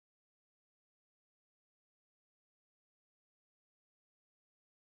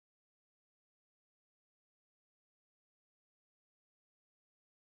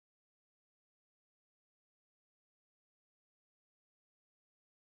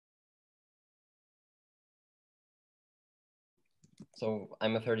So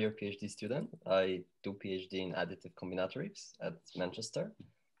I'm a third-year PhD student. I do PhD in additive combinatorics at Manchester.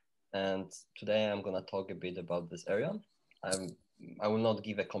 And today I'm going to talk a bit about this area. I will not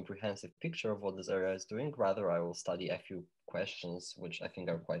give a comprehensive picture of what this area is doing. Rather, I will study a few questions which I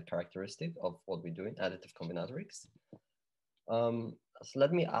think are quite characteristic of what we do in additive combinatorics. So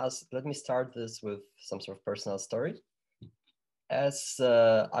let me start this with some sort of personal story. As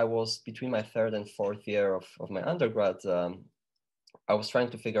I was between my third and fourth year of my undergrad, I was trying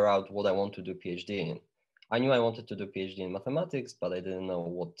to figure out what I want to do PhD in. I knew I wanted to do PhD in mathematics, but I didn't know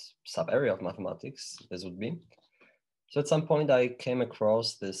what sub-area of mathematics this would be. So at some point I came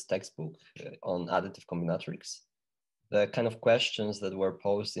across this textbook on additive combinatorics. The kind of questions that were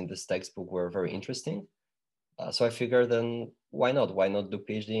posed in this textbook were very interesting. So I figured then why not? Why not do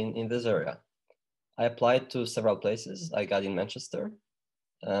PhD in this area? I applied to several places. I got in Manchester.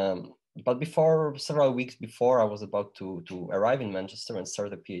 But several weeks before I was about to arrive in Manchester and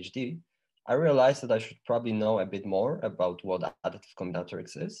start a PhD, I realized that I should probably know a bit more about what additive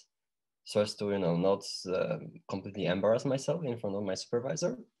combinatorics is, so as to not completely embarrass myself in front of my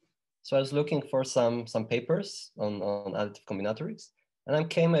supervisor. So I was looking for some papers on additive combinatorics, and I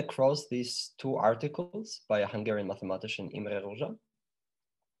came across these two articles by a Hungarian mathematician, Imre Rózsa.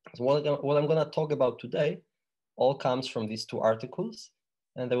 So what I'm going to talk about today all comes from these two articles,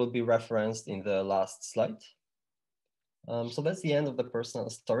 and they will be referenced in the last slide. So that's the end of the personal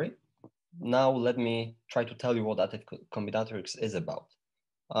story. Now let me try to tell you what additive combinatorics is about.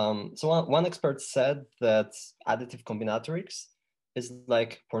 So one expert said that additive combinatorics is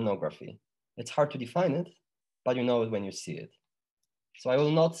like pornography. It's hard to define it, but you know it when you see it. So I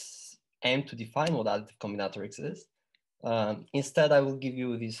will not aim to define what additive combinatorics is. Instead, I will give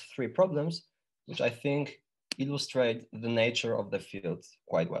you these three problems, which I think illustrate the nature of the field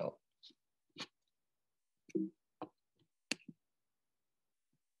quite well.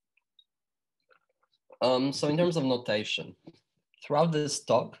 So in terms of notation, throughout this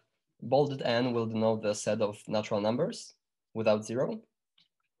talk, bolded n will denote the set of natural numbers without zero.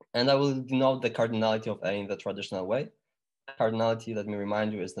 And I will denote the cardinality of A in the traditional way. Cardinality, let me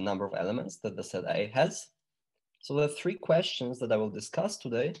remind you, is the number of elements that the set A has. So the three questions that I will discuss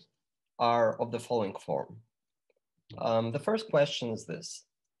today are of the following form. The first question is this: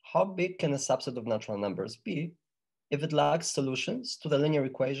 how big can a subset of natural numbers be if it lacks solutions to the linear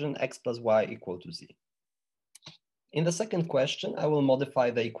equation x plus y equal to z? In the second question, I will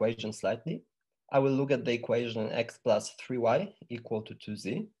modify the equation slightly. I will look at the equation x plus 3y equal to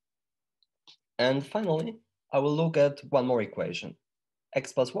 2z. And finally, I will look at one more equation,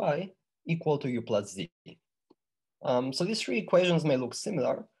 x plus y equal to u plus z. So these three equations may look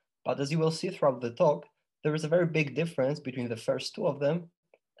similar, but as you will see throughout the talk, there is a very big difference between the first two of them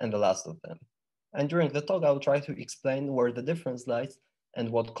and the last of them. And during the talk, I will try to explain where the difference lies and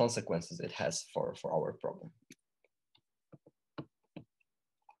what consequences it has for our problem.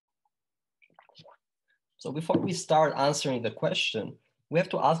 So before we start answering the question, we have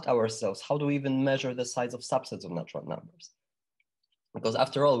to ask ourselves, how do we even measure the size of subsets of natural numbers? Because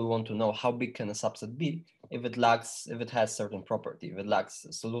after all, we want to know how big can a subset be if it has certain property, if it lacks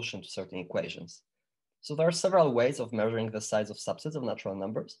a solution to certain equations. So there are several ways of measuring the size of subsets of natural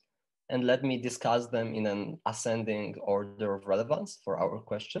numbers, and let me discuss them in an ascending order of relevance for our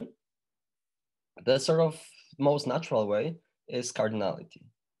question. The sort of most natural way is cardinality.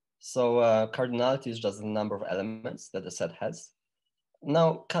 So cardinality is just the number of elements that a set has.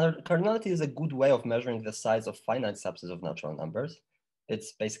 Now, cardinality is a good way of measuring the size of finite subsets of natural numbers.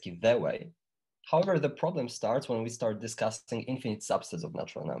 It's basically the way. However, the problem starts when we start discussing infinite subsets of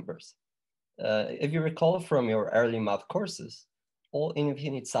natural numbers. If you recall from your early math courses, all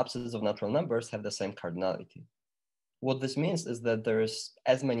infinite subsets of natural numbers have the same cardinality. What this means is that there is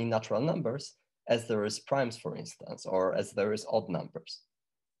as many natural numbers as there is primes, for instance, or as there is odd numbers.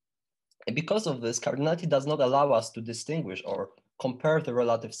 And because of this, cardinality does not allow us to distinguish or compare the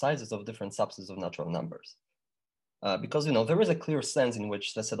relative sizes of different subsets of natural numbers. Because there is a clear sense in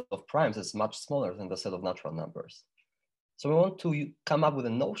which the set of primes is much smaller than the set of natural numbers. So we want to come up with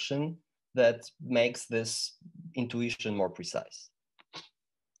a notion that makes this intuition more precise.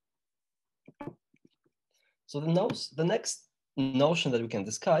 So the next notion that we can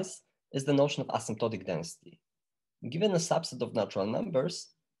discuss is the notion of asymptotic density. Given a subset of natural numbers,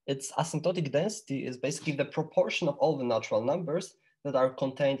 its asymptotic density is basically the proportion of all the natural numbers that are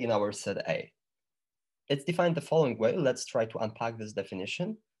contained in our set A. It's defined the following way. Let's try to unpack this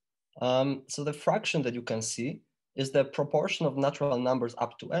definition. So the fraction that you can see is the proportion of natural numbers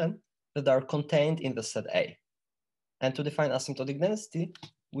up to n that are contained in the set A. And to define asymptotic density,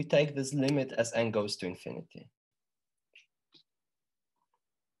 we take this limit as n goes to infinity.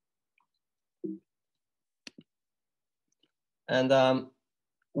 And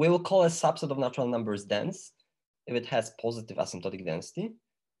we will call a subset of natural numbers dense if it has positive asymptotic density,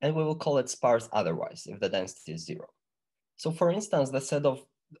 and we will call it sparse otherwise if the density is 0. So for instance, the set of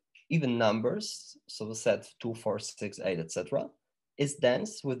even numbers, so the set 2, 4, 6, 8, etc., is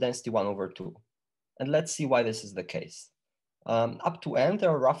dense with density 1/2. And let's see why this is the case. Up to n,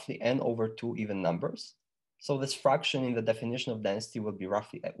 there are roughly n/2 even numbers. So this fraction in the definition of density will be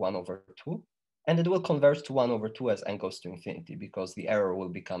roughly 1/2, and it will converge to 1/2 as n goes to infinity because the error will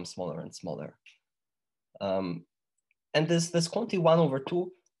become smaller and smaller. And this quantity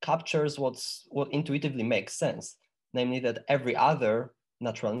 1/2 captures what intuitively makes sense, namely that every other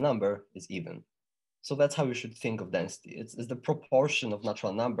natural number is even. So that's how you should think of density. It's the proportion of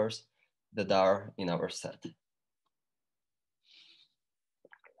natural numbers that are in our set.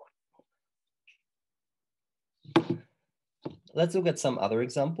 Let's look at some other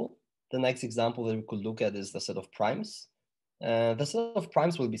example. The next example that we could look at is the set of primes. The set of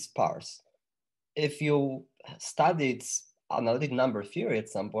primes will be sparse. If you studied analytic number theory at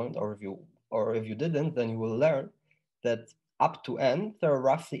some point, or if you didn't, then you will learn that up to n, there are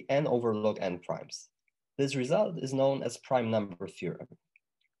roughly n/log n primes. This result is known as prime number theorem.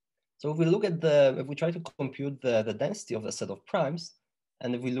 So if we look at if we try to compute the density of the set of primes,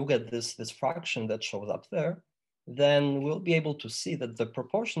 and if we look at this fraction that shows up there, then we'll be able to see that the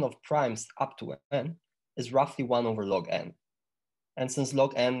proportion of primes up to n is roughly 1/log n. And since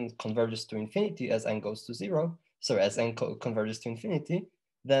log n converges to infinity as n goes to 0, so as n converges to infinity,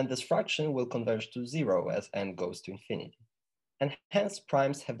 then this fraction will converge to 0 as n goes to infinity. And hence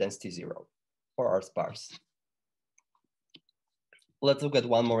primes have density 0 or are sparse. Let's look at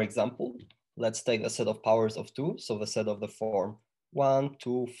one more example. Let's take the set of powers of 2, so the set of the form 1,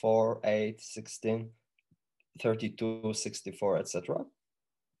 2, 4, 8, 16, 32, 64, etc.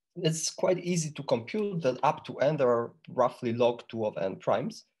 It's quite easy to compute that up to n, there are roughly log 2 of n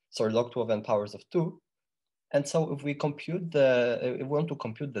primes, sorry, log 2 of n powers of 2. And so if we want to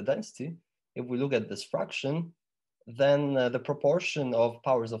compute the density, if we look at this fraction, then the proportion of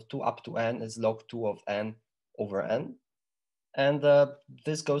powers of 2 up to n is log 2 of n over n. And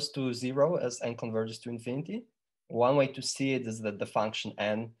this goes to 0 as n converges to infinity. One way to see it is that the function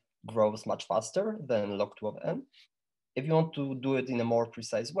n grows much faster than log 2 of n. If you want to do it in a more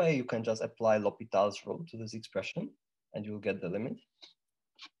precise way, you can just apply L'Hopital's rule to this expression, and you'll get the limit.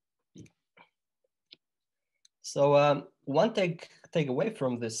 So one takeaway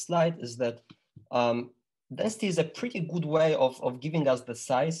from this slide is that density is a pretty good way of giving us the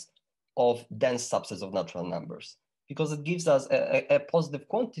size of dense subsets of natural numbers, because it gives us a positive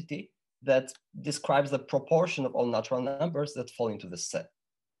quantity that describes the proportion of all natural numbers that fall into the set.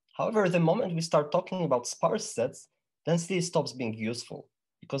 However, the moment we start talking about sparse sets, density stops being useful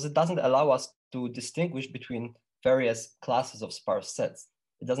because it doesn't allow us to distinguish between various classes of sparse sets.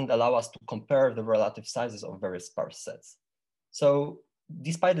 It doesn't allow us to compare the relative sizes of various sparse sets. So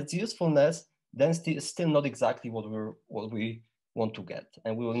despite its usefulness, density is still not exactly what we want to get,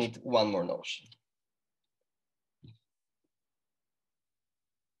 and we will need one more notion.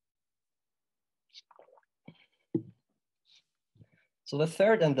 So the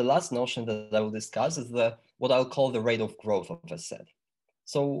third and the last notion that I will discuss is what I'll call the rate of growth of a set.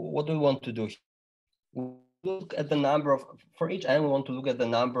 So what do we want to do here? We look at the number of, for each n, we want to look at the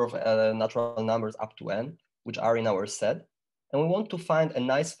number of natural numbers up to n, which are in our set. And we want to find a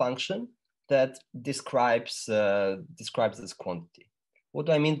nice function that describes this quantity. What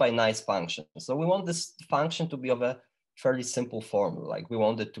do I mean by nice function? So we want this function to be of a fairly simple form. Like we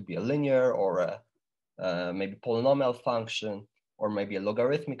want it to be a linear or a maybe polynomial function, or maybe a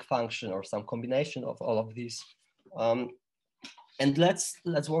logarithmic function, or some combination of all of these. And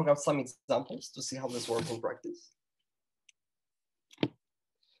let's work out some examples to see how this works in practice.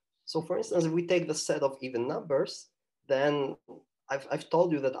 So for instance, if we take the set of even numbers, then I've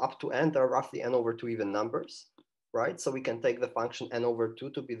told you that up to n, there are roughly n/2 even numbers, right? So we can take the function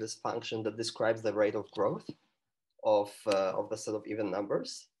n/2 to be this function that describes the rate of growth of the set of even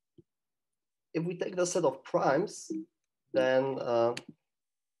numbers. If we take the set of primes, then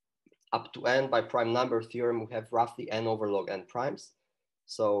up to n by prime number theorem, we have roughly n/log n primes.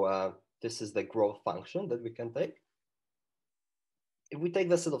 So this is the growth function that we can take. If we take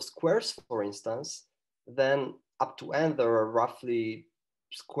the set of squares, for instance, then up to n, there are roughly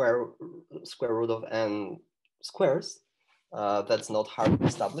square root of n squares. That's not hard to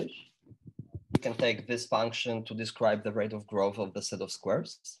establish. We can take this function to describe the rate of growth of the set of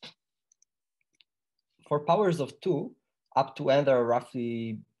squares. For powers of 2, up to n, there are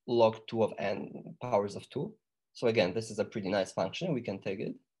roughly log 2 of n powers of 2. So again, this is a pretty nice function. We can take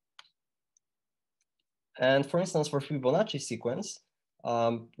it. And for instance, for Fibonacci sequence,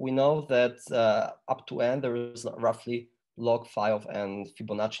 we know that up to n, there is roughly log phi of n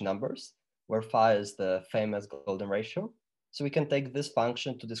Fibonacci numbers, where phi is the famous golden ratio. So we can take this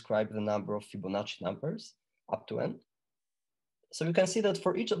function to describe the number of Fibonacci numbers up to n. So you can see that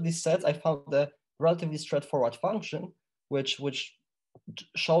for each of these sets, I found a relatively straightforward function, which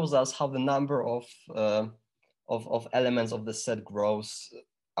shows us how the number of elements of the set grows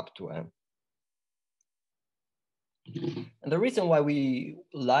up to n. And the reason why we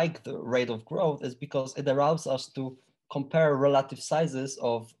like the rate of growth is because it allows us to compare relative sizes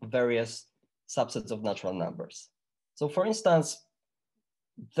of various subsets of natural numbers. So for instance,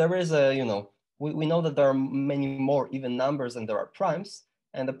 there is we know that there are many more even numbers than there are primes.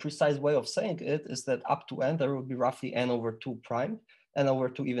 And the precise way of saying it is that up to n, there will be roughly n over 2 prime, n over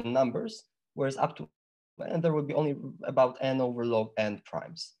 2 even numbers, whereas up to n, there will be only about n over log n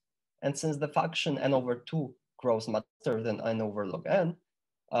primes. And since the function n over 2 grows much faster than n over log n,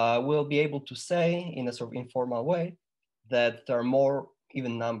 we'll be able to say in a sort of informal way that there are more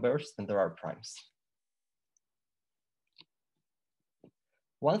even numbers than there are primes.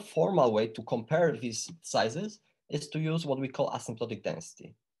 One formal way to compare these sizes is to use what we call asymptotic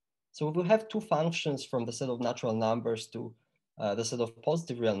density. So if we have two functions from the set of natural numbers to the set of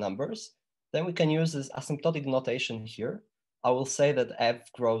positive real numbers, then we can use this asymptotic notation here. I will say that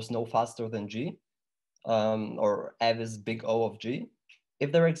f grows no faster than g, or f is big O of g,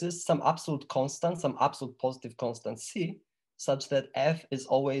 if there exists some absolute constant, some absolute positive constant c, such that f is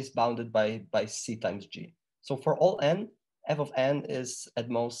always bounded by c times g. So for all n, f of n is at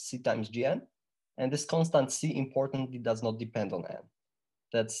most c times gn, and this constant c importantly does not depend on n.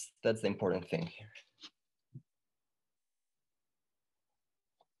 That's the important thing here.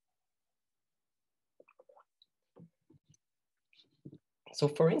 So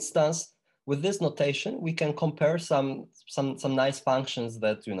for instance, with this notation, we can compare some nice functions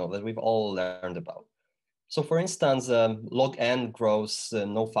that that we've all learned about. So for instance, log n grows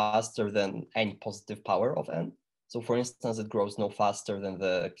no faster than any positive power of n. So for instance, it grows no faster than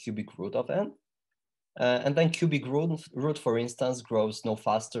the cubic root of n. And then cubic root, for instance, grows no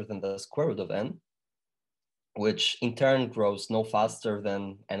faster than the square root of n, which in turn grows no faster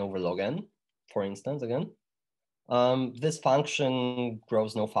than n over log n, for instance, again. This function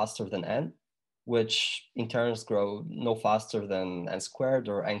grows no faster than n, which in turns grow no faster than n squared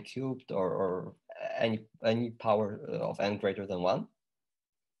or n cubed or any power of n greater than 1.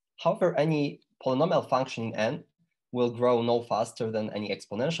 However, any polynomial function in n will grow no faster than any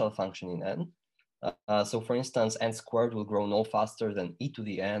exponential function in n. So for instance, n squared will grow no faster than e to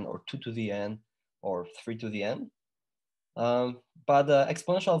the n or 2 to the n or 3 to the n. But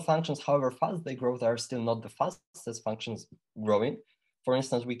exponential functions, however fast they grow, they are still not the fastest functions growing. For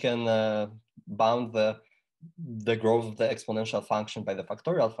instance, we can bound the growth of the exponential function by the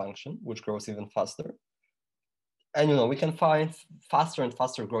factorial function, which grows even faster. And we can find faster and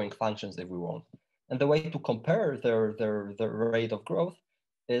faster growing functions if we want. And the way to compare their rate of growth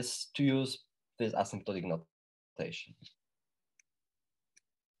is to use this asymptotic notation.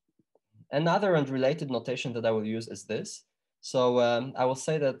 Another and related notation that I will use is this. So I will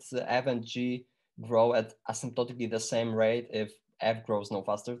say that f and g grow at asymptotically the same rate if f grows no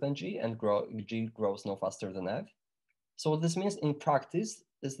faster than g and g grows no faster than f. So what this means in practice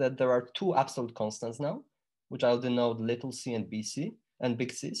is that there are two absolute constants now, which I'll denote little c and big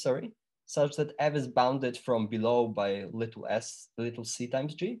c, sorry, such that f is bounded from below by little c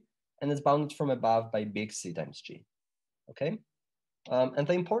times g, and is bounded from above by big C times g, okay? And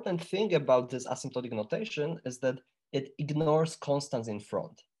the important thing about this asymptotic notation is that it ignores constants in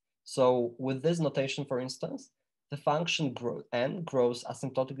front. So with this notation, for instance, the function n grows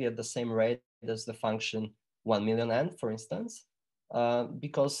asymptotically at the same rate as the function 1 million n, for instance,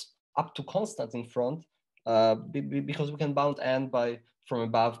 because up to constants in front, because we can bound n from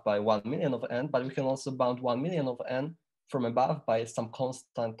above by 1 million of n, but we can also bound 1 million of n from above by some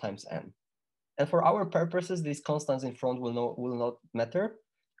constant times n. And for our purposes, these constants in front will not matter.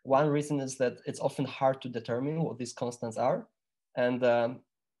 One reason is that it's often hard to determine what these constants are. And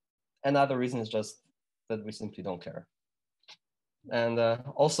another reason is just that we simply don't care. And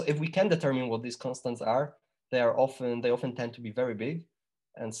also, if we can determine what these constants are, they often tend to be very big.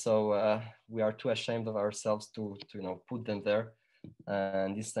 And so we are too ashamed of ourselves to put them there.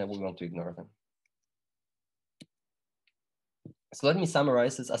 And this time we want to ignore them. So let me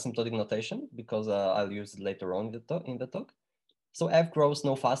summarize this asymptotic notation because I'll use it later on in the talk. So f grows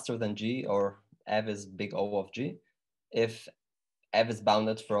no faster than g, or f is big O of g, if f is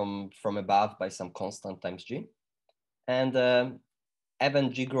bounded from above by some constant times g. And f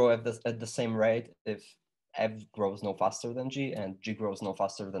and g grow at the same rate if f grows no faster than g and g grows no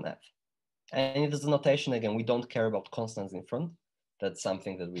faster than f. And in this notation, again, we don't care about constants in front. That's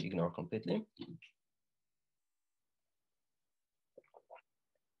something that we ignore completely.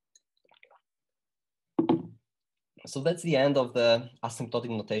 So that's the end of the asymptotic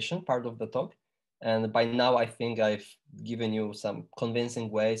notation part of the talk. And by now, I think I've given you some convincing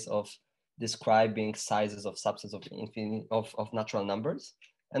ways of describing sizes of subsets of natural numbers.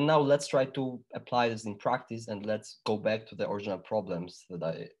 And now let's try to apply this in practice, and let's go back to the original problems that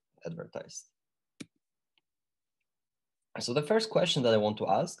I advertised. So the first question that I want to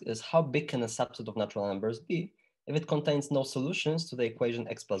ask is, how big can a subset of natural numbers be if it contains no solutions to the equation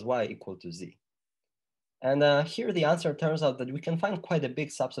x plus y equal to z? And here the answer turns out that we can find quite a big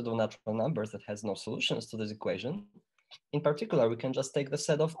subset of natural numbers that has no solutions to this equation. In particular, we can just take the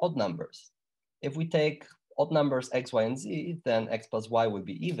set of odd numbers. If we take odd numbers x, y, and z, then x plus y will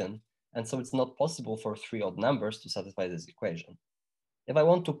be even. And so it's not possible for 3 odd numbers to satisfy this equation. If I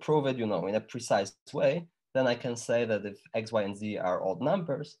want to prove it, in a precise way, then I can say that if x, y, and z are odd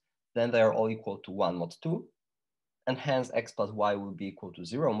numbers, then they are all equal to 1 mod 2. And hence x plus y will be equal to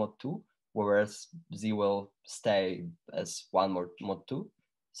 0 mod 2, whereas z will stay as 1 mod 2.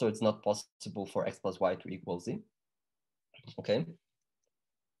 So it's not possible for x plus y to equal z. Okay.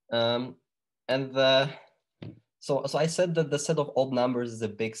 So I said that the set of odd numbers is a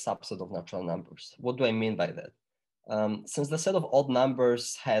big subset of natural numbers. What do I mean by that? Since the set of odd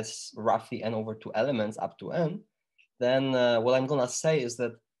numbers has roughly n over 2 elements up to n, then what I'm gonna say is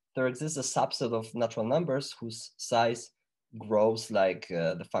that there exists a subset of natural numbers whose size grows like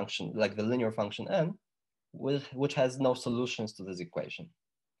the linear function n, which has no solutions to this equation.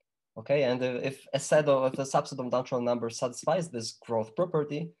 Okay, and if a subset of natural numbers satisfies this growth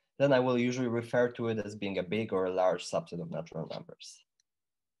property, then I will usually refer to it as being a big or a large subset of natural numbers.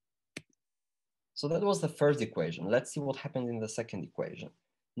 So that was the first equation. Let's see what happened in the second equation.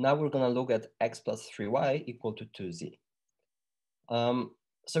 Now we're gonna look at x plus 3y equal to 2z.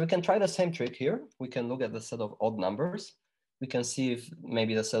 So we can try the same trick here. We can look at the set of odd numbers. We can see if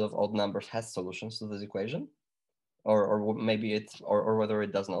maybe the set of odd numbers has solutions to this equation, or maybe or whether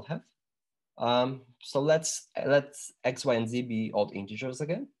it does not have. So let's x, y, and z be odd integers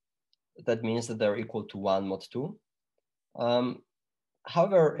again. That means that they're equal to 1 mod 2.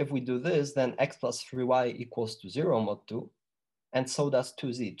 However, if we do this, then x plus 3y equals to 0 mod 2, and so does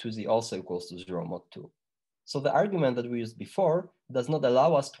 2z. 2z also equals to 0 mod 2. So the argument that we used before does not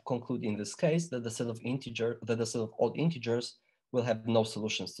allow us to conclude in this case that the set of odd integers will have no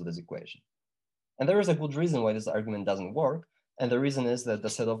solutions to this equation. And there is a good reason why this argument doesn't work, and the reason is that the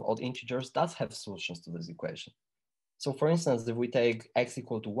set of odd integers does have solutions to this equation. So for instance, if we take x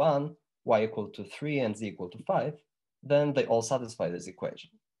equal to 1, y equal to 3, and z equal to 5, then they all satisfy this equation.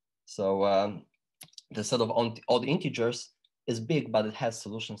 So the set of odd integers is big, but it has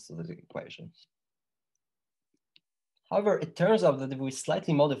solutions to this equation. However, it turns out that if we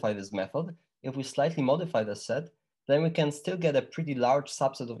slightly modify this method, if we slightly modify the set, then we can still get a pretty large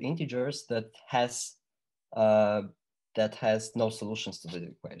subset of integers that has no solutions to the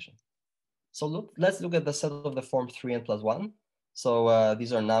equation. So let's look at the set of the form 3n plus 1. So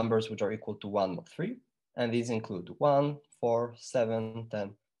these are numbers which are equal to 1 mod 3, and these include 1, 4, 7,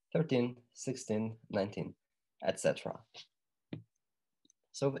 10, 13, 16, 19, etc.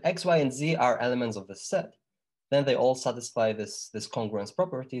 So if x, y, and z are elements of this set, then they all satisfy this congruence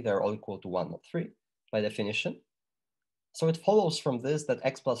property. They're all equal to 1 mod 3 by definition. So it follows from this that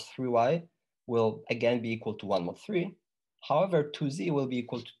x plus 3y will again be equal to 1 mod 3. However, 2z will be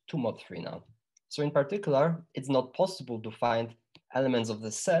equal to 2 mod 3 now. So in particular, it's not possible to find elements of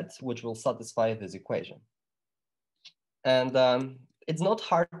the set which will satisfy this equation. And it's not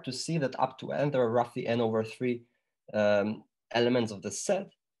hard to see that up to n, there are roughly n over 3 elements of the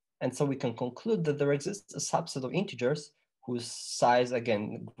set. And so we can conclude that there exists a subset of integers whose size,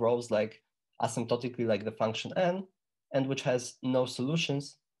 again, grows like asymptotically like the function n, and which has no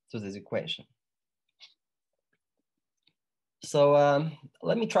solutions to this equation. So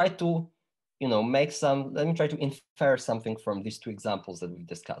let me try to, infer something from these two examples that we've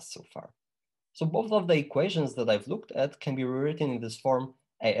discussed so far. So both of the equations that I've looked at can be rewritten in this form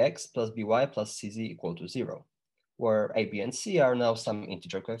ax plus by plus cz equal to 0, where a, b, and c are now some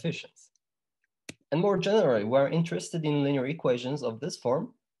integer coefficients. And more generally, we're interested in linear equations of this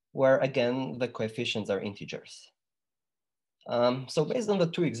form, where again, the coefficients are integers. So based on the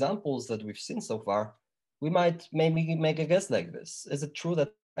two examples that we've seen so far, we might maybe make a guess like this. Is it true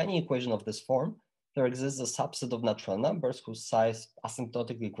that any equation of this form, there exists a subset of natural numbers whose size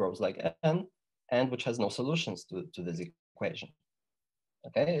asymptotically grows like n, and which has no solutions to this equation?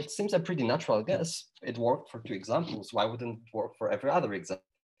 Okay, it seems a pretty natural guess. It worked for 2 examples. Why wouldn't it work for every other example?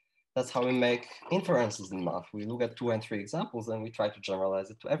 That's how we make inferences in math. We look at 2 and 3 examples and we try to generalize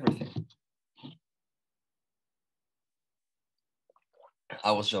it to everything.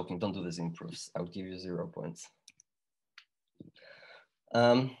 I was joking, don't do this in proofs. I would give you 0 points.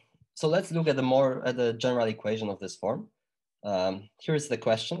 So let's look at the general equation of this form. Here's the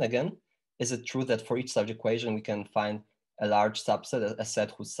question again. Is it true that for each such equation, we can find a large subset, a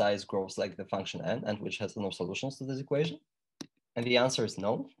set whose size grows like the function n and which has no solutions to this equation? And the answer is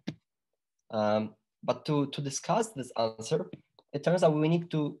no. But to discuss this answer, it turns out we need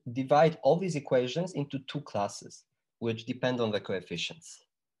to divide all these equations into 2 classes, which depend on the coefficients.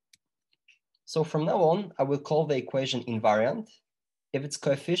 So from now on, I will call the equation invariant if its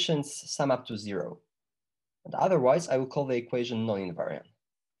coefficients sum up to 0. And otherwise, I will call the equation non-invariant.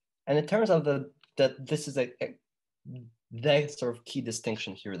 And it turns out that this is the sort of key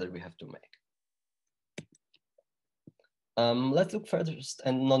distinction here that we have to make. Let's look first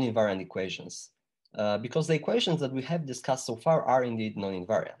at non-invariant equations, because the equations that we have discussed so far are indeed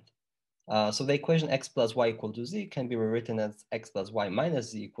non-invariant. So the equation x plus y equal to z can be rewritten as x plus y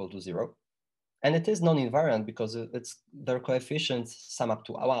minus z equal to 0. And it is non-invariant because their coefficients sum up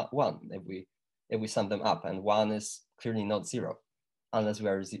to 1 if we sum them up, and 1 is clearly not 0, unless we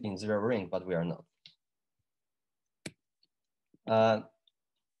are in 0 ring, but we are not.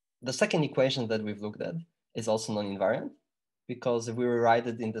 The second equation that we've looked at is also non-invariant, because if we rewrite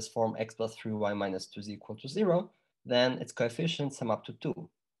it in this form x plus 3y minus 2z equal to 0, then its coefficients sum up to 2,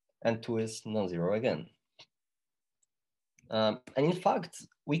 and 2 is non-zero again. And in fact,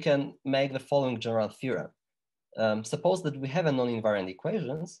 we can make the following general theorem. Suppose that we have a non-invariant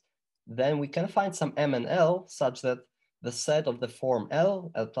equations, then we can find some m and l such that the set of the form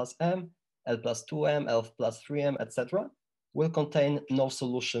L plus m, L plus 2m, L plus 3m, etc. will contain no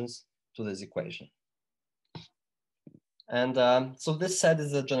solutions to this equation. And so this set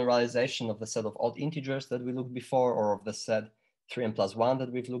is a generalization of the set of odd integers that we looked before, or of the set 3m plus 1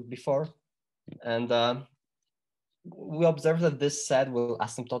 that we've looked before. And we observe that this set will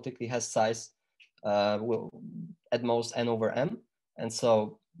asymptotically has size will at most n over m. And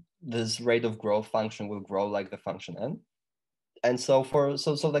so this rate of growth function will grow like the function n. And so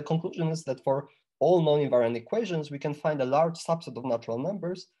the conclusion is that for all non-invariant equations, we can find a large subset of natural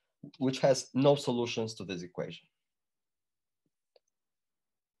numbers which has no solutions to this equation.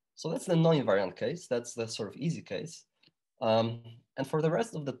 So that's the non-invariant case. That's the sort of easy case. And for the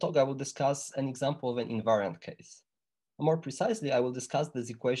rest of the talk, I will discuss an example of an invariant case. More precisely, I will discuss this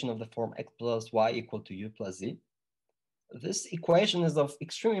equation of the form x plus y equal to u plus z. This equation is of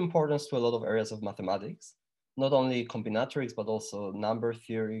extreme importance to a lot of areas of mathematics, not only combinatorics, but also number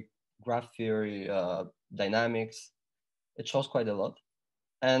theory, graph theory, dynamics. It shows quite a lot.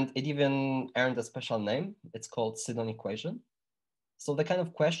 And it even earned a special name. It's called Sidon equation. So the kind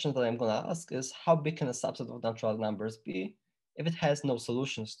of question that I'm going to ask is, how big can a subset of natural numbers be if it has no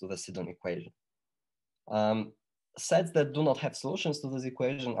solutions to the Sidon equation? Sets that do not have solutions to this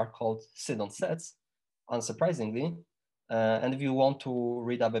equation are called Sidon sets, unsurprisingly. And if you want to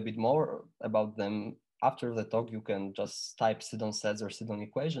read up a bit more about them after the talk, you can just type Sidon sets or Sidon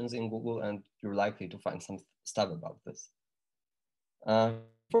equations in Google, and you're likely to find some stuff about this.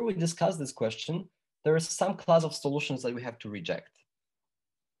 Before we discuss this question, there is some class of solutions that we have to reject.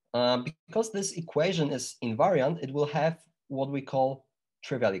 Because this equation is invariant, it will have what we call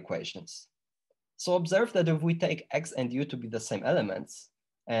trivial equations. So observe that if we take x and u to be the same elements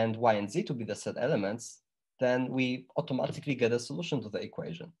and y and z to be the set elements, then we automatically get a solution to the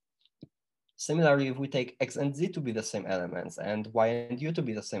equation. Similarly, if we take x and z to be the same elements and y and u to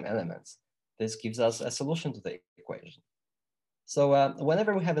be the same elements, this gives us a solution to the equation. So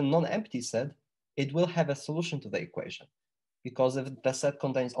whenever we have a non-empty set, it will have a solution to the equation. Because if the set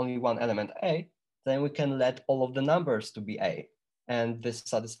contains only one element a, then we can let all of the numbers to be a, and this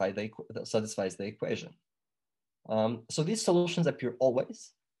satisfies the equation. So these solutions appear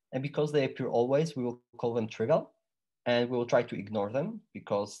always, and because they appear always, we will call them trivial, and we will try to ignore them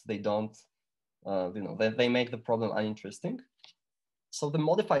because they don't, they make the problem uninteresting. So the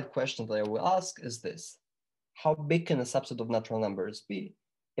modified question that I will ask is this: how big can a subset of natural numbers be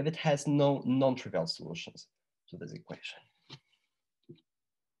if it has no non-trivial solutions to this equation?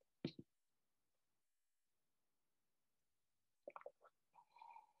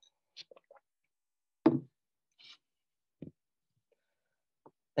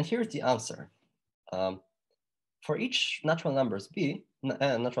 And here's the answer. For each natural numbers n,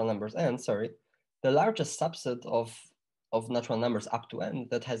 the largest subset of natural numbers up to n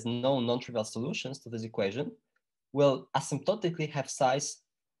that has no non-trivial solutions to this equation will asymptotically have size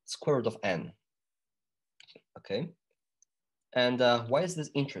square root of n. Okay, and why is this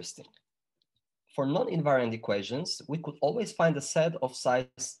interesting? For non-invariant equations, we could always find a set of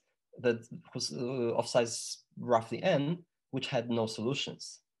size of size roughly n, which had no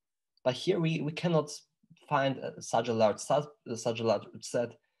solutions. But here we cannot find such a large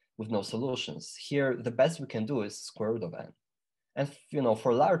set with no solutions. Here, the best we can do is square root of n. And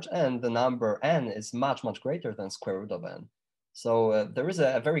for large n, the number n is much, much greater than square root of n. So there is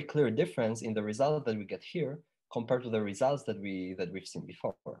a very clear difference in the result that we get here compared to the results that we've seen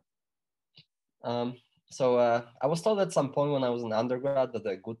before. So I was told at some point when I was an undergrad that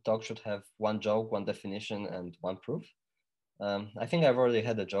a good talk should have one joke, one definition, and one proof. I think I've already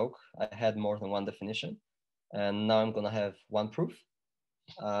had a joke. I had more than one definition, and now I'm gonna have one proof.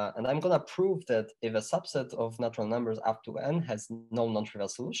 And I'm gonna prove that if a subset of natural numbers up to n has no non-trivial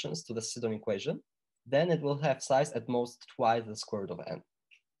solutions to the Sidon equation, then it will have size at most twice the square root of n.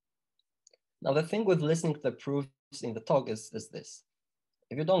 Now the thing with listening to the proofs in the talk is this.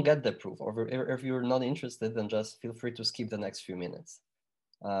 If you don't get the proof, or if you're not interested, then just feel free to skip the next few minutes.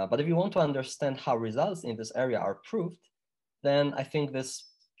 But if you want to understand how results in this area are proved, then I think this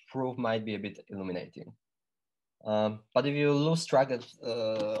proof might be a bit illuminating. But if you lose track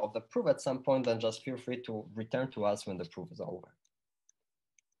of the proof at some point, then just feel free to return to us when the proof is over.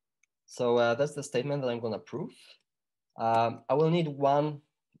 So that's the statement that I'm going to prove. I will need one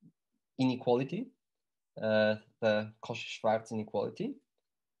inequality, the Cauchy-Schwarz inequality.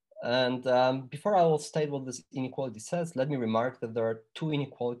 And before I will state what this inequality says, let me remark that there are two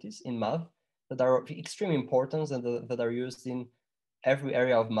inequalities in math that are of extreme importance and that are used in every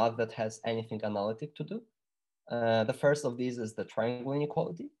area of math that has anything analytic to do. The first of these is the triangle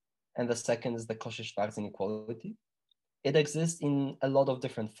inequality, and the second is the Cauchy-Schwarz inequality. It exists in a lot of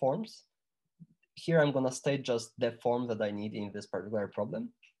different forms. Here I'm going to state just the form that I need in this particular problem,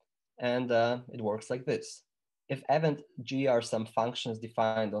 and it works like this. If f and g are some functions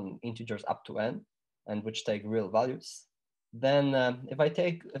defined on integers up to n, and which take real values, then if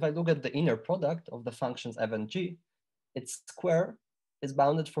I look at the inner product of the functions f and g, its square is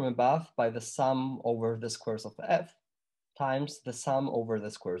bounded from above by the sum over the squares of f times the sum over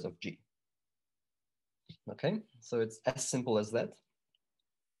the squares of g. Okay, so it's as simple as that.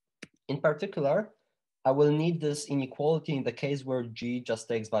 In particular, I will need this inequality in the case where g just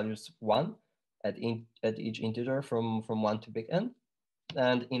takes values 1 at each integer from 1 to big N.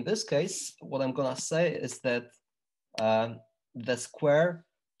 And in this case, what I'm gonna say is that the square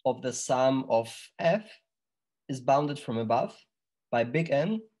of the sum of f is bounded from above by big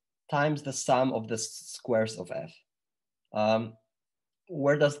N times the sum of the squares of f.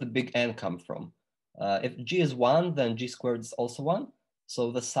 Where does the big N come from? If g is 1, then g squared is also 1.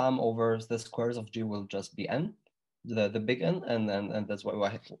 So the sum over the squares of g will just be n, the big N, and that's why I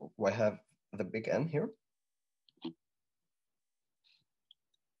have the big N here.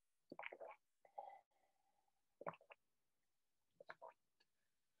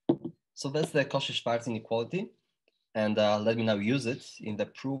 So that's the Cauchy-Schwarz inequality. And let me now use it in the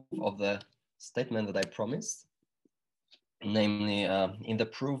proof of the statement that I promised. Namely, in the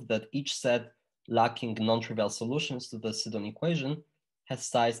proof that each set lacking non-trivial solutions to the Sidon equation has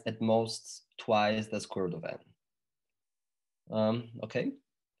size at most twice the square root of n. Okay.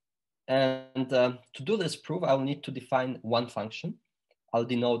 And to do this proof, I'll need to define one function. I'll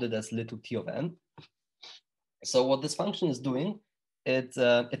denote it as little t of n. So what this function is doing, it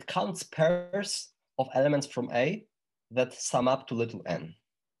counts pairs of elements from A that sum up to little n.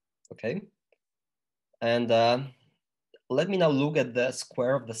 Okay. And let me now look at the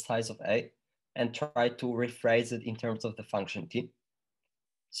square of the size of A and try to rephrase it in terms of the function t.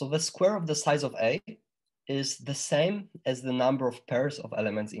 So the square of the size of A is the same as the number of pairs of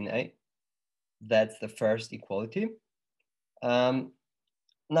elements in A. That's the first equality. Now,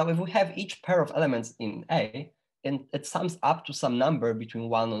 if we have each pair of elements in A, and it sums up to some number between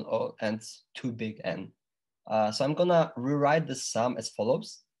 1 and 2 big N. So I'm gonna rewrite this sum as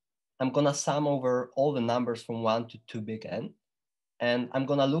follows. I'm gonna sum over all the numbers from 1 to 2 big N, and I'm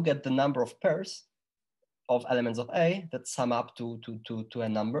gonna look at the number of pairs of elements of A that sum up to a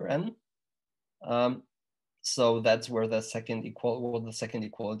number N. So that's where the second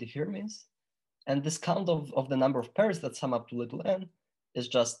equality here means. And this count of the number of pairs that sum up to little n is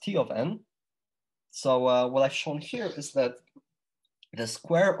just t of n. So what I've shown here is that the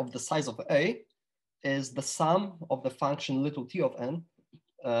square of the size of A is the sum of the function little t of n,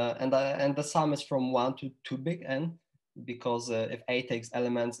 and the sum is from 1 to 2 big N, because if A takes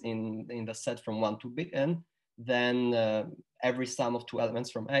elements in the set from 1 to big N, then every sum of 2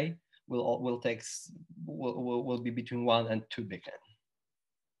 elements from A will will be between 1 and 2 big N.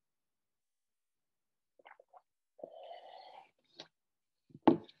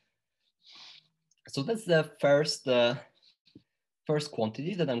 So that's the first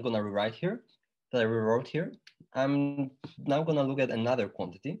quantity that I'm gonna rewrite here, that I rewrote here. I'm now gonna look at another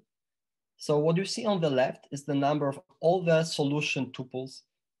quantity. So what you see on the left is the number of all the solution tuples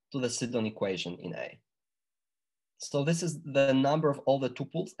to the Sidon equation in A. So this is the number of all the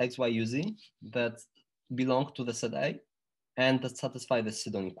tuples, x, y, u, z, that belong to the set A and that satisfy the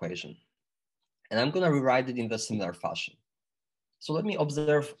Sidon equation. And I'm gonna rewrite it in the similar fashion. So let me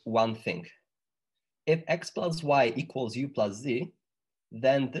observe one thing. If x plus y equals u plus z,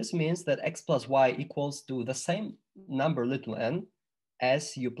 then this means that x plus y equals to the same number little n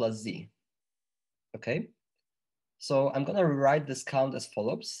as u plus z. Okay, so I'm gonna rewrite this count as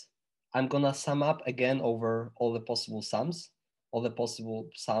follows. I'm gonna sum up again over all the possible sums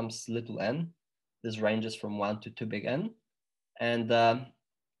little n. This ranges from 1 to 2 big N. And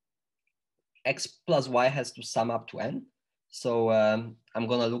x plus y has to sum up to n. So I'm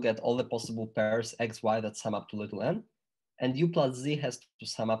gonna look at all the possible pairs x, y that sum up to little n. And u plus z has to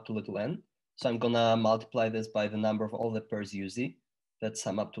sum up to little n. So I'm gonna multiply this by the number of all the pairs u, z that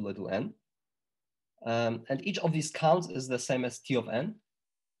sum up to little n. And each of these counts is the same as t of n.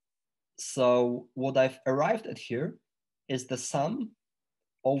 So what I've arrived at here is the sum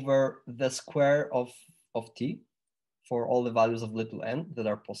over the square of t for all the values of little n that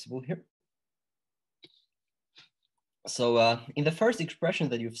are possible here. So in the first expression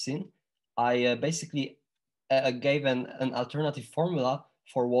that you've seen, I basically gave an alternative formula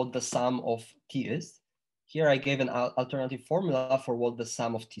for what the sum of t is. Here I gave an alternative formula for what the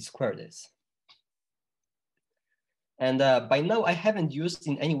sum of t squared is. And by now I haven't used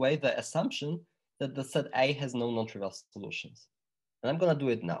in any way the assumption that the set A has no non-trivial solutions. And I'm gonna do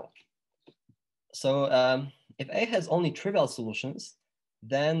it now. So if A has only trivial solutions,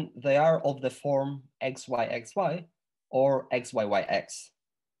 then they are of the form xy or xyx.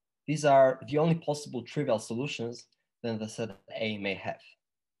 These are the only possible trivial solutions that the set A may have.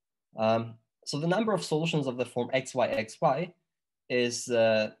 So the number of solutions of the form xy is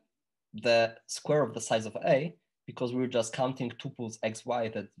the square of the size of A, because we're just counting tuples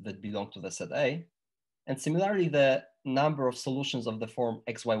xy that belong to the set A. And similarly, the number of solutions of the form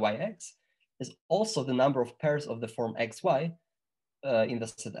xyx is also the number of pairs of the form xy in the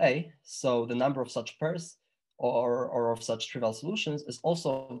set A. So the number of such pairs or of such trivial solutions is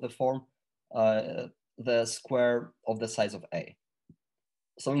also the form the square of the size of A.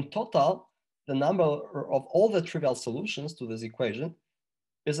 So in total, the number of all the trivial solutions to this equation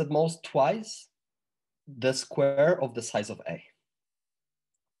is at most twice the square of the size of A.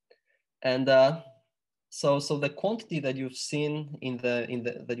 And so the quantity that you've seen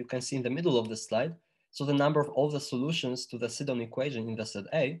that you can see in the middle of the slide, so the number of all the solutions to the Sidon equation in the set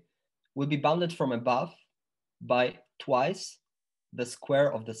A will be bounded from above by twice the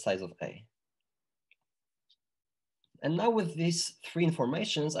square of the size of A. And now with these three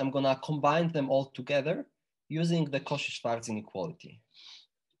informations, I'm gonna combine them all together using the Cauchy-Schwarz inequality.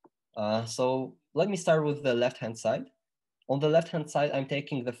 So let me start with the left-hand side. On the left-hand side, I'm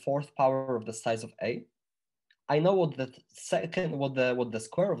taking the fourth power of the size of A. I know what the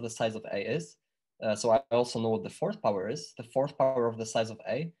square of the size of A is. So I also know what the fourth power is. The fourth power of the size of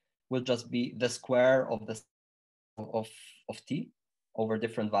A will just be the square of the of t over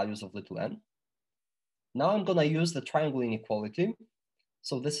different values of little n. Now I'm gonna use the triangle inequality.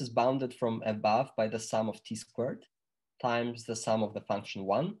 So this is bounded from above by the sum of t squared times the sum of the function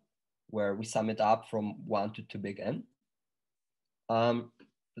 1, where we sum it up from 1 to 2 big N.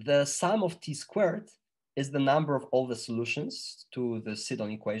 The sum of t squared is the number of all the solutions to the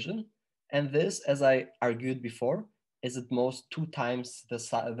Sidon equation. And this, as I argued before, is at most 2 times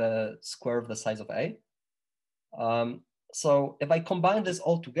the square of the size of A. So if I combine this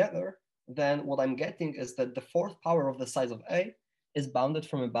all together, then what I'm getting is that the fourth power of the size of A is bounded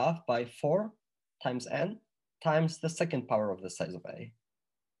from above by 4 times n times the second power of the size of A.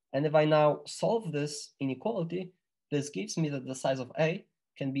 And if I now solve this inequality, this gives me that the size of A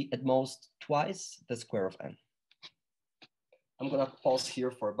can be at most twice the square of n. I'm gonna pause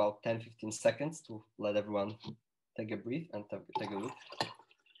here for about 10-15 seconds to let everyone take a breath and take a look.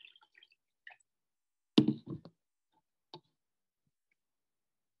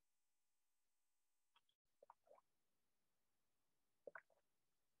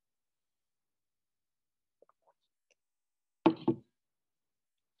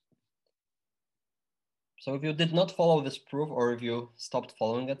 So if you did not follow this proof, or if you stopped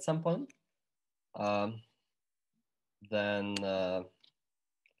following at some point, then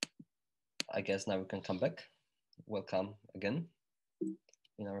I guess now we can come back. Welcome again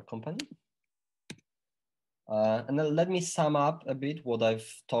in our company. And then let me sum up a bit what I've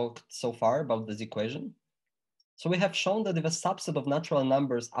talked so far about this equation. So we have shown that if a subset of natural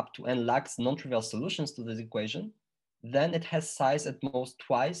numbers up to n lacks non-trivial solutions to this equation, then it has size at most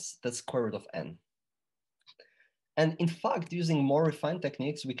twice the square root of n. And in fact, using more refined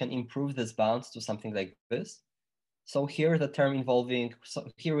techniques, we can improve this bound to something like this. So here the term involving, so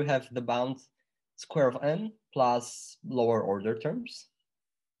here we have the bound square of n plus lower order terms.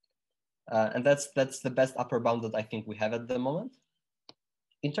 And that's the best upper bound that I think we have at the moment.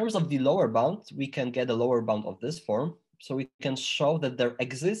 In terms of the lower bound, we can get a lower bound of this form. So we can show that there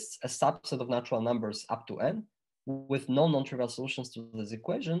exists a subset of natural numbers up to n with no non-trivial solutions to this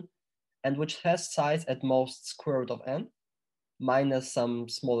equation, and which has size at most square root of n minus some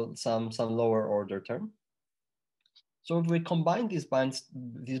lower order term. So if we combine these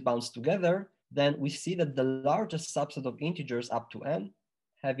bounds together, then we see that the largest subset of integers up to n,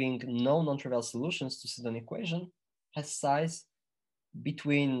 having no non-trivial solutions to Sidon equation, has size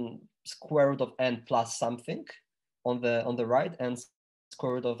between square root of n plus something on the right and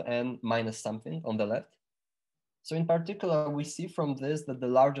square root of n minus something on the left. So in particular, we see from this that the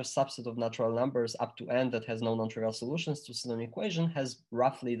largest subset of natural numbers up to n that has no non-trivial solutions to Sidon equation has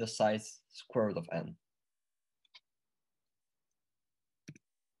roughly the size square root of n.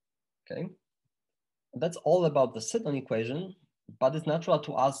 Okay, that's all about the Sidon equation, but it's natural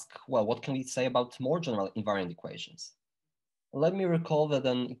to ask, well, what can we say about more general invariant equations? Let me recall that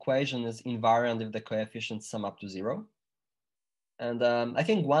an equation is invariant if the coefficients sum up to 0. And I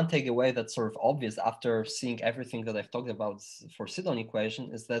think one takeaway that's sort of obvious after seeing everything that I've talked about for Sidon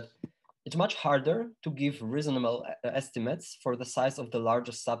equation is that it's much harder to give reasonable estimates for the size of the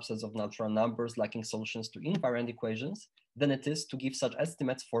largest subsets of natural numbers lacking solutions to invariant equations than it is to give such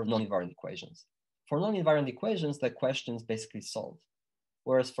estimates for non-invariant equations. For non-invariant equations, the question is basically solved.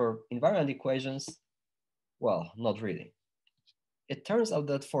 Whereas for invariant equations, well, not really. It turns out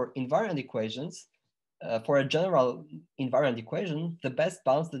that for invariant equations, for a general invariant equation, the best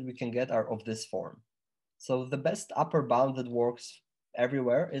bounds that we can get are of this form. So the best upper bound that works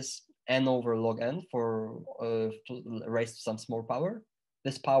everywhere is n over log n for to raise to some small power.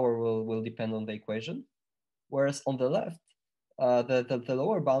 This power will depend on the equation. Whereas on the left, the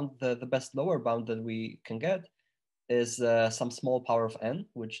lower bound, the best lower bound that we can get is some small power of n,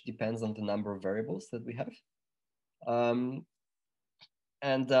 which depends on the number of variables that we have.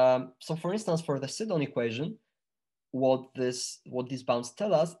 So for instance, for the Sidon equation, what these bounds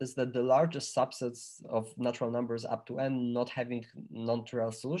tell us is that the largest subsets of natural numbers up to n not having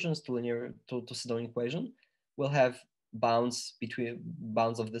non-trivial solutions to Sidon equation will have bounds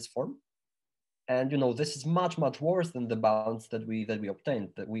of this form. And this is much worse than the bounds that we obtained.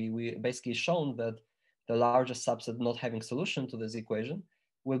 That we basically shown that the largest subset not having solution to this equation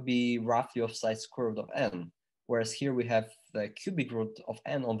will be roughly of size square root of n. Whereas here we have the cubic root of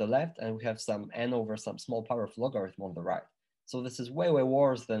n on the left, and we have some n over some small power of logarithm on the right. So this is way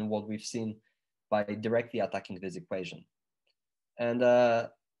worse than what we've seen by directly attacking this equation. And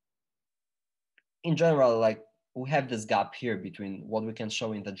in general, like, we have this gap here between what we can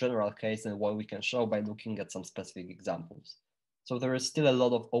show in the general case and what we can show by looking at some specific examples. So there is still a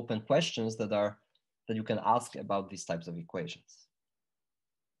lot of open questions that you can ask about these types of equations.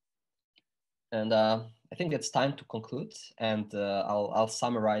 And I think it's time to conclude, and I'll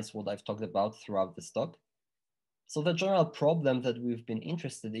summarize what I've talked about throughout this talk. So the general problem that we've been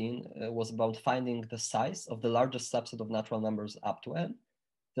interested in was about finding the size of the largest subset of natural numbers up to n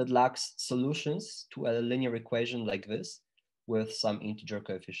that lacks solutions to a linear equation like this with some integer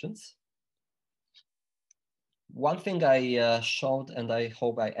coefficients. One thing I showed, and I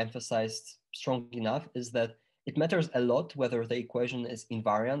hope I emphasized strong enough, is that it matters a lot whether the equation is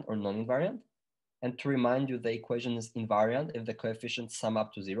invariant or non-invariant. And to remind you, the equation is invariant if the coefficients sum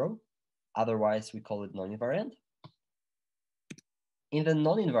up to 0. Otherwise, we call it non-invariant. In the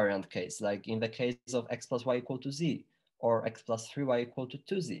non-invariant case, like in the case of x plus y equal to z, or x plus 3y equal to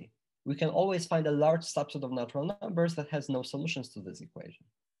 2z, we can always find a large subset of natural numbers that has no solutions to this equation.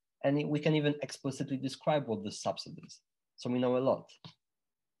 And we can even explicitly describe what this subset is. So we know a lot.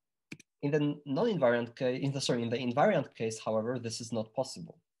 In the non-invariant case, in the invariant case, however, this is not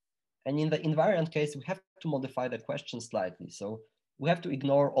possible. And in the invariant case, we have to modify the question slightly. So we have to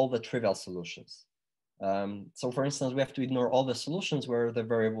ignore all the trivial solutions. So for instance, we have to ignore all the solutions where the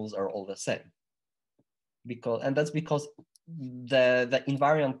variables are all the same. And that's because the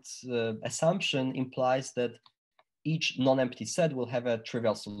invariant assumption implies that each non-empty set will have a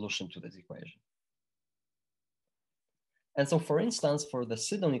trivial solution to this equation. And so for instance, for the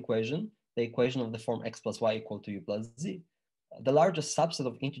Sidon equation, the equation of the form x plus y equal to u plus z, the largest subset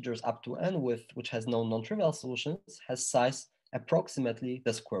of integers up to n which has no non-trivial solutions has size approximately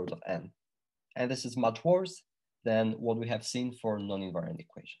the square root of n. And this is much worse than what we have seen for non-invariant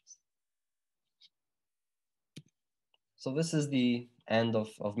equations. So this is the end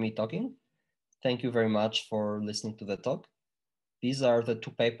of me talking. Thank you very much for listening to the talk. These are the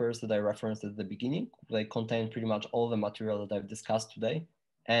two papers that I referenced at the beginning. They contain pretty much all the material that I've discussed today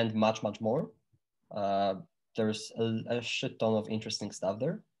and much, much more. There's a shit ton of interesting stuff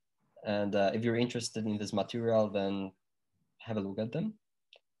there. And if you're interested in this material, then have a look at them.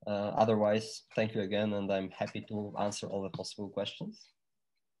 Otherwise, thank you again, and I'm happy to answer all the possible questions.